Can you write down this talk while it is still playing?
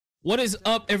What is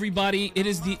up, everybody? It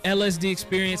is the LSD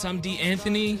Experience. I'm D.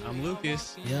 Anthony. I'm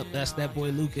Lucas. Yep, that's that boy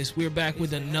Lucas. We're back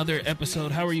with another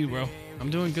episode. How are you, bro? I'm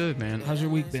doing good, man. How's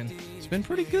your week been? It's been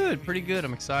pretty good. Pretty good.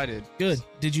 I'm excited. Good.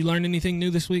 Did you learn anything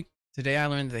new this week? Today I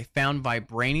learned that they found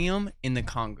vibranium in the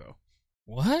Congo.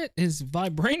 What is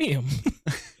vibranium?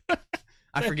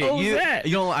 I forget you.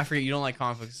 I forget you don't like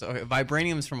conflicts. So,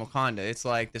 vibranium is from Wakanda. It's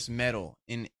like this metal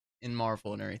in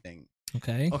Marvel and everything.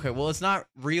 Okay. Okay, well, it's not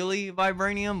really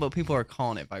vibranium, but people are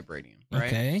calling it vibranium, right?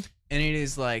 Okay. And it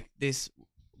is like this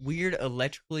weird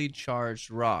electrically charged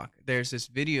rock. There's this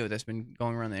video that's been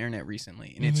going around the internet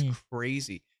recently, and it's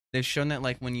crazy. They've shown that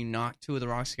like when you knock two of the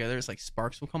rocks together, it's like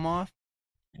sparks will come off.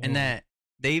 Whoa. And that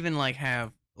they even like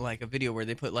have like a video where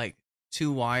they put like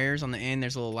two wires on the end.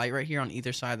 There's a little light right here on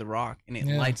either side of the rock, and it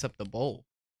lights up the bowl.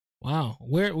 Wow.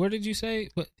 Where did you say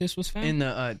this was found? In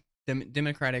the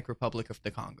Democratic Republic of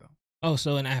the Congo. Oh,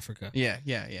 so in Africa. Yeah.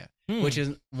 Which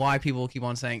is why people keep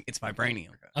on saying it's vibranium.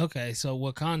 Okay, so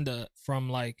Wakanda from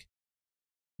like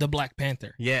the Black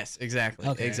Panther. Yes, exactly.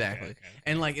 Okay.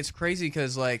 And like it's crazy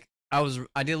because like I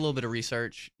did a little bit of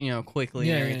research,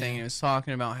 quickly and everything. And it was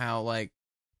talking about how like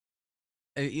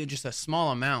just a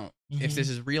small amount, if this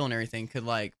is real and everything, could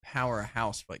like power a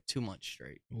house for like 2 months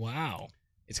straight. Wow,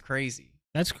 it's crazy.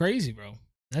 That's crazy, bro.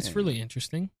 That's really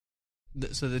interesting.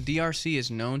 So the DRC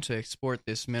is known to export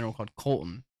this mineral called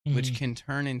coltan, which can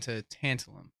turn into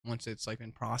tantalum once it's like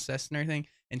been processed and everything.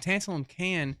 And tantalum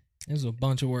can. There's a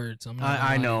bunch of words.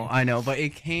 I know, but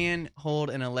it can hold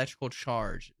an electrical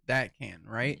charge. That can,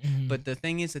 right? But the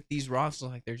thing is that these rocks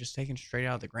look like they're just taken straight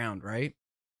out of the ground, right?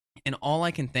 And all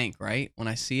I can think, right, when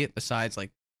I see it, besides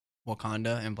like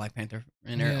Wakanda and Black Panther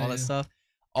and all that stuff,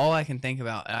 all I can think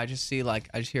about, I just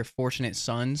hear Fortunate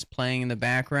Sons playing in the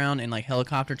background and like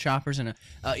helicopter choppers and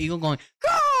a eagle going,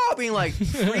 "Caw!" being like,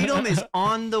 freedom is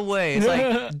on the way. It's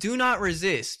like, do not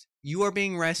resist. You are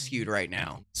being rescued right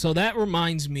now. So that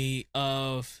reminds me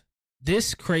of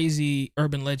this crazy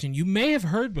urban legend you may have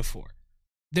heard before.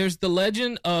 There's the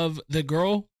legend of the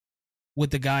girl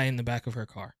with the guy in the back of her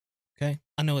car. Okay?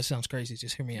 I know it sounds crazy.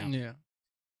 Just hear me out. Yeah.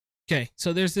 Okay,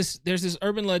 so there's this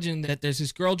urban legend that there's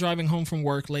this girl driving home from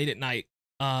work late at night.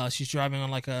 She's driving on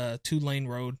like a 2-lane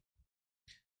road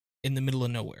in the middle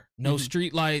of nowhere. No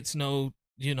street lights, no,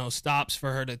 stops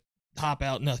for her to hop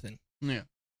out, nothing. Yeah.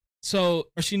 So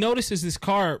she notices this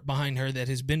car behind her that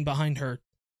has been behind her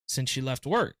since she left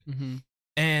work.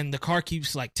 And the car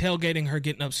keeps like tailgating her,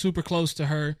 getting up super close to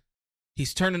her.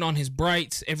 He's turning on his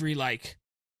brights every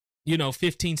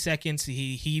 15 seconds.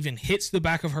 He even hits the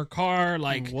back of her car.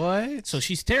 Like, what? So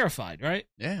she's terrified, right?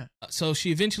 Yeah. So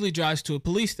she eventually drives to a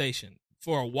police station.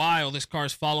 For a while, this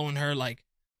car's following her, like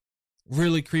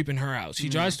really creeping her out. She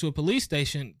drives to a police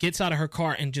station, gets out of her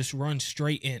car, and just runs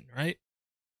straight in, right?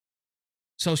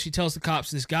 So she tells the cops,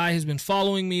 this guy has been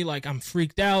following me. Like, I'm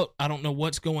freaked out. I don't know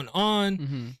what's going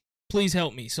on. Please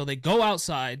help me. So they go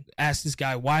outside, ask this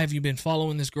guy, why have you been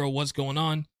following this girl? What's going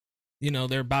on?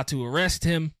 They're about to arrest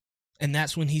him. And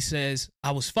that's when he says,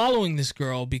 I was following this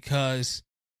girl because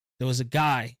there was a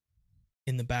guy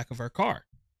in the back of her car.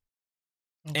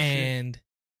 Oh, and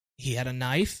he had a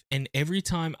knife. And every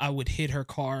time I would hit her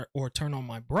car or turn on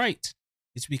my brights,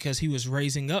 it's because he was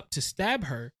raising up to stab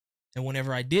her. And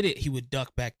whenever I did it, he would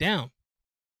duck back down.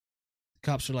 The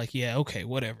cops are like, yeah, okay,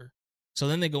 whatever. So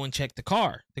then they go and check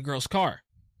the girl's car.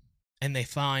 And they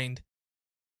find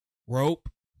rope,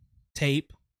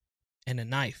 tape, and a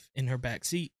knife in her back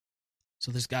seat.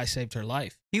 So this guy saved her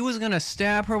life. He was going to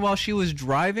stab her while she was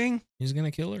driving? He was going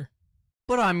to kill her.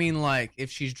 But I mean, like, if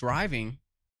she's driving,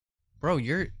 bro,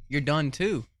 you're done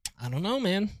too. I don't know,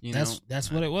 man.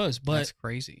 That's what it was. But that's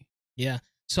crazy. Yeah.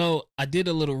 So I did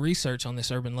a little research on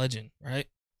this urban legend, right?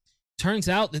 Turns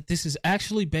out that this is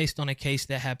actually based on a case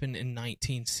that happened in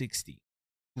 1960.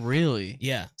 Really?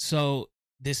 Yeah. So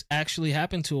this actually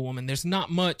happened to a woman. There's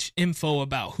not much info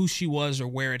about who she was or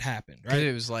where it happened, right?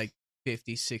 It was like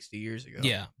 50, 60 years ago.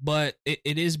 Yeah, but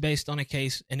it is based on a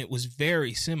case, and it was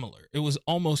very similar. It was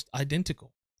almost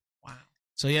identical. Wow.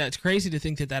 So yeah, it's crazy to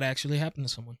think that actually happened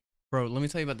to someone. Bro, let me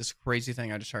tell you about this crazy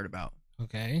thing I just heard about.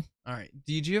 Okay. All right.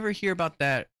 Did you ever hear about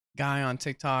that guy on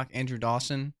TikTok, Andrew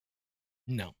Dawson?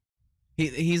 No.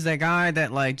 He's that guy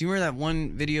that, like, do you remember that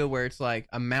one video where it's like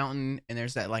a mountain and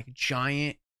there's that like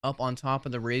giant up on top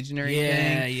of the ridge and everything?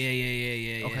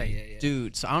 Yeah. Okay, yeah.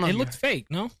 Dude, so I don't know. It looked fake,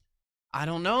 no? I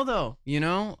don't know though.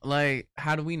 Like,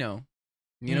 how do we know?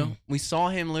 We saw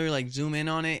him literally like zoom in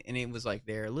on it, and it was like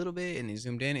there a little bit, and he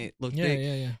zoomed in, it looked big.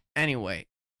 Yeah. Anyway,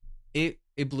 it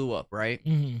blew up, right?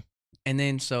 And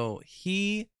then so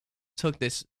he took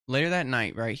this later that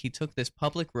night, right? He took this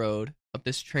public road up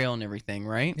this trail and everything,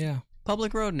 right? Yeah.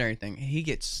 public road and everything. He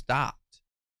gets stopped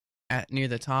at near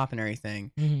the top and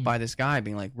everything by this guy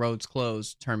being like, road's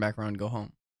closed, turn back around and go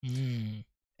home.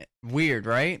 Weird,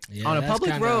 right? Yeah, on a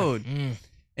public road. Mm.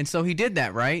 And so he did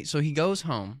that, right? So he goes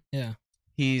home. Yeah.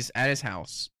 He's at his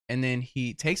house. And then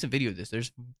he takes a video of this.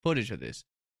 There's footage of this.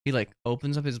 He like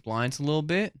opens up his blinds a little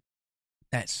bit.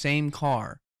 That same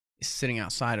car is sitting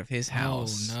outside of his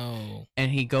house. Oh, no.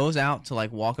 And he goes out to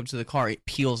like walk up to the car. It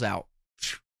peels out.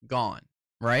 Gone.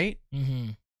 Right?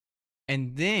 Mm-hmm.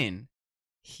 And then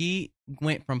he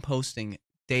went from posting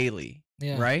daily,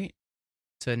 right?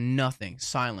 To nothing.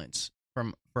 Silence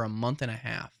for a month and a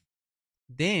half.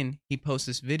 Then he posts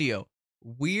this video.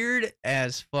 Weird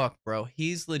as fuck, bro.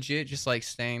 He's legit just like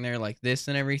staying there like this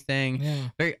and everything. Yeah.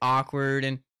 Very awkward,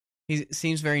 and he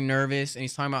seems very nervous, and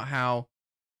he's talking about how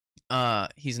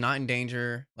he's not in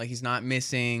danger, like he's not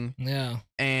missing. Yeah.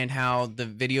 And how the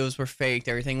videos were faked,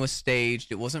 everything was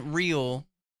staged, it wasn't real.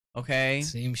 Okay?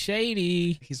 Seems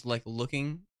shady. He's like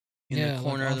looking in the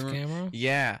corner like of the room. camera?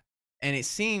 Yeah. And it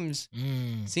seems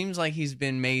like he's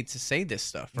been made to say this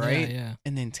stuff, right? Yeah.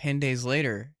 And then 10 days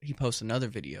later, he posts another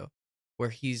video where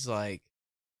he's like,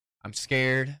 I'm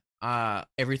scared.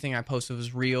 Everything I posted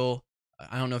was real.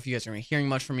 I don't know if you guys are hearing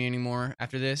much from me anymore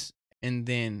after this. And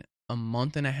then a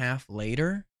month and a half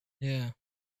later,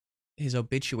 his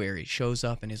obituary shows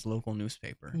up in his local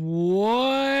newspaper.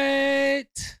 What?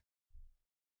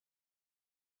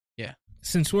 Yeah.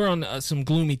 Since we're on some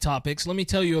gloomy topics, let me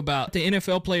tell you about the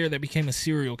NFL player that became a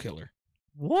serial killer.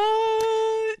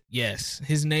 What? Yes.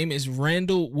 His name is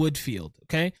Randall Woodfield,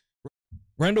 okay?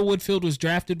 Randall Woodfield was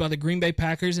drafted by the Green Bay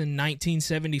Packers in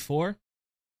 1974.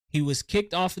 He was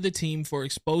kicked off of the team for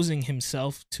exposing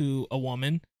himself to a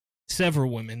woman,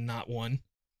 several women, not one.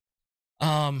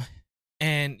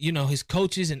 And, you know, his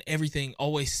coaches and everything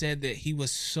always said that he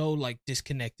was so, like,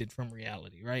 disconnected from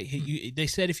reality, right? They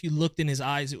said if you looked in his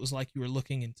eyes, it was like you were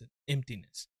looking into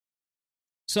emptiness.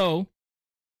 So,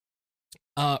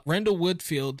 Randall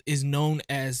Woodfield is known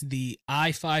as the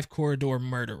I-5 corridor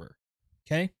murderer,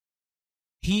 okay?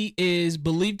 He is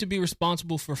believed to be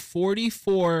responsible for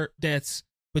 44 deaths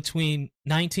between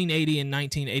 1980 and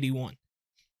 1981.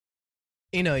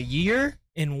 In a year?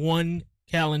 In one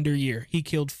calendar year. He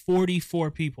killed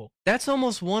 44 people. That's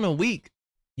almost one a week.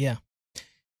 Yeah.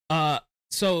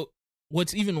 So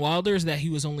what's even wilder is that he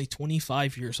was only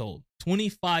 25 years old.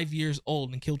 25 years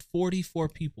old and killed 44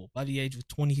 people by the age of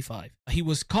 25. He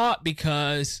was caught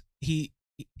because he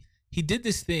did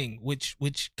this thing which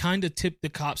kind of tipped the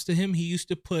cops to him. He used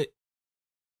to put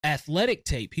athletic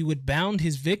tape. He would bound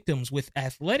his victims with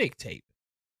athletic tape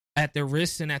at their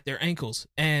wrists and at their ankles.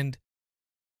 And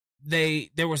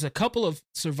there was a couple of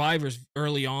survivors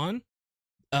early on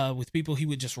with people he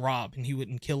would just rob, and he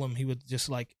wouldn't kill them. He would just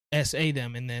like SA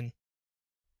them, and then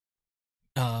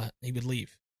he would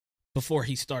leave before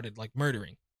he started like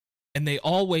murdering. And they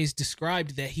always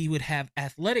described that he would have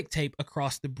athletic tape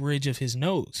across the bridge of his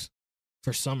nose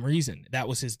for some reason. That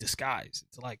was his disguise.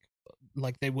 It's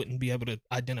like they wouldn't be able to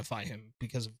identify him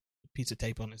because of a piece of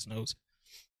tape on his nose.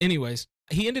 Anyways,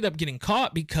 he ended up getting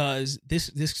caught because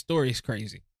this story is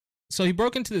crazy. So he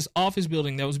broke into this office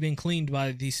building that was being cleaned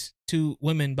by these two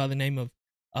women by the name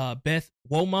of Beth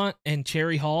Wilmot and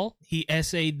Cherry Hall. He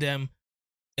SA'd them,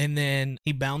 and then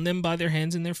he bound them by their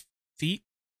hands and their feet,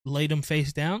 laid them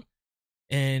face down,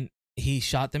 and he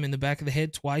shot them in the back of the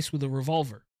head twice with a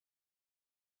revolver.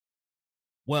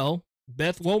 Well,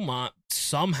 Beth Wilmot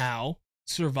somehow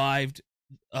survived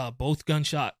both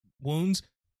gunshot wounds,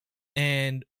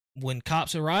 and when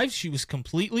cops arrived, she was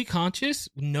completely conscious,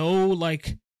 no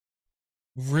like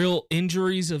real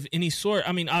injuries of any sort.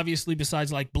 I mean, obviously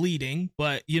besides like bleeding,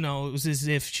 but you know, it was as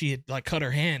if she had like cut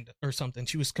her hand or something.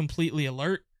 She was completely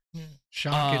alert.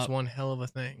 Shock is one hell of a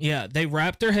thing. Yeah, they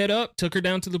wrapped her head up, took her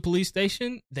down to the police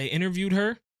station. They interviewed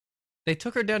her. They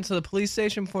took her down to the police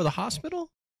station before the hospital?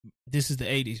 This is the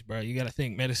 80s, bro. You got to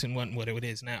think medicine wasn't what it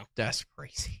is now. That's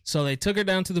crazy. So they took her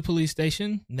down to the police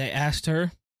station. And they asked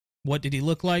her, what did he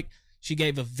look like? She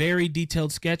gave a very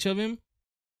detailed sketch of him,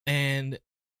 and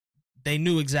they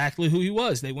knew exactly who he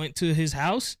was. They went to his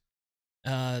house.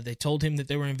 They told him that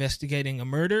they were investigating a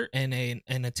murder and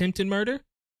an attempted murder.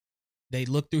 They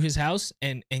looked through his house,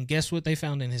 and guess what they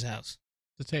found in his house?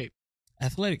 The tape.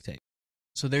 Athletic tape.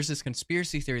 So there's this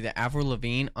conspiracy theory that Avril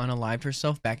Lavigne unalived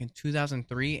herself back in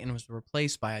 2003 and was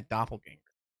replaced by a doppelganger.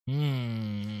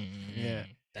 Yeah.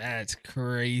 That's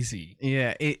crazy.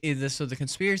 Yeah. So the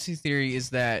conspiracy theory is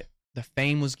that the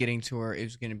fame was getting to her. It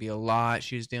was going to be a lot.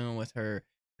 She was dealing with her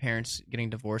parents getting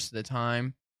divorced at the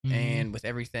time. And with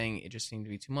everything, it just seemed to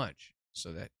be too much.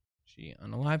 So that she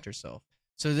unalived herself.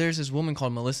 So there's this woman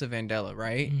called Melissa Vandella,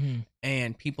 right? Mm-hmm.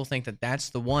 And people think that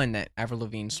that's the one that Avril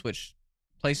Lavigne switched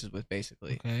places with,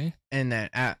 basically. Okay. And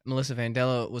that Melissa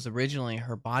Vandella was originally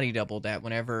her body double, that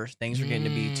whenever things were getting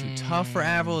to be too tough for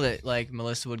Avril, that like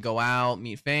Melissa would go out,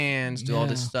 meet fans, do all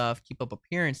this stuff, keep up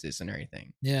appearances and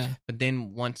everything. Yeah. But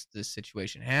then once this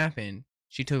situation happened,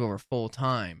 she took over full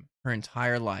time her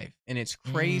entire life. And it's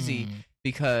crazy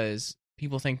because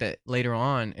people think that later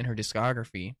on in her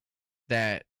discography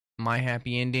that My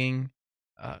Happy Ending,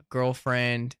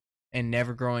 Girlfriend, and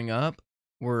Never Growing Up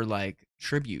were like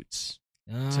tributes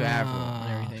to Avril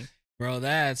and everything. Bro,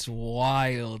 that's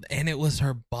wild. And it was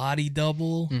her body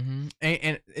double. Mm-hmm.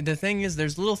 And the thing is,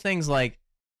 there's little things like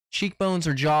cheekbones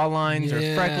or jawlines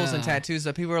or freckles and tattoos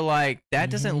that people are like, that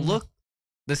doesn't look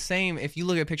the same. If you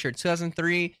look at a picture of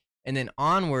 2003 and then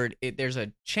onward, there's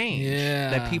a change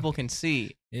that people can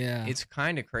see. Yeah. It's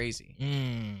kind of crazy.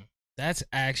 That's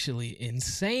actually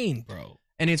insane, bro.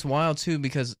 And it's wild, too,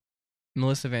 because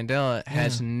Melissa Vandella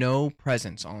has no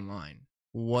presence online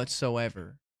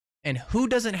whatsoever. And who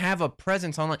doesn't have a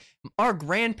presence online? Our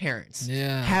grandparents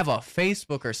have a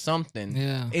Facebook or something.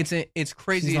 Yeah. It's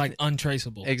crazy. She's like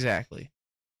untraceable. Exactly.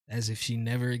 As if she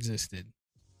never existed.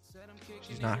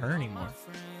 She's not her anymore.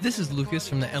 This is Lucas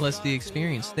from the LSD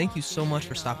Experience. Thank you so much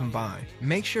for stopping by.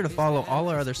 Make sure to follow all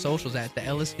our other socials at the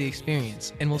LSD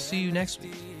Experience, and we'll see you next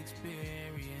week.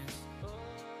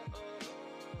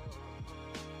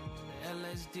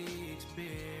 LSD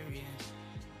Experience.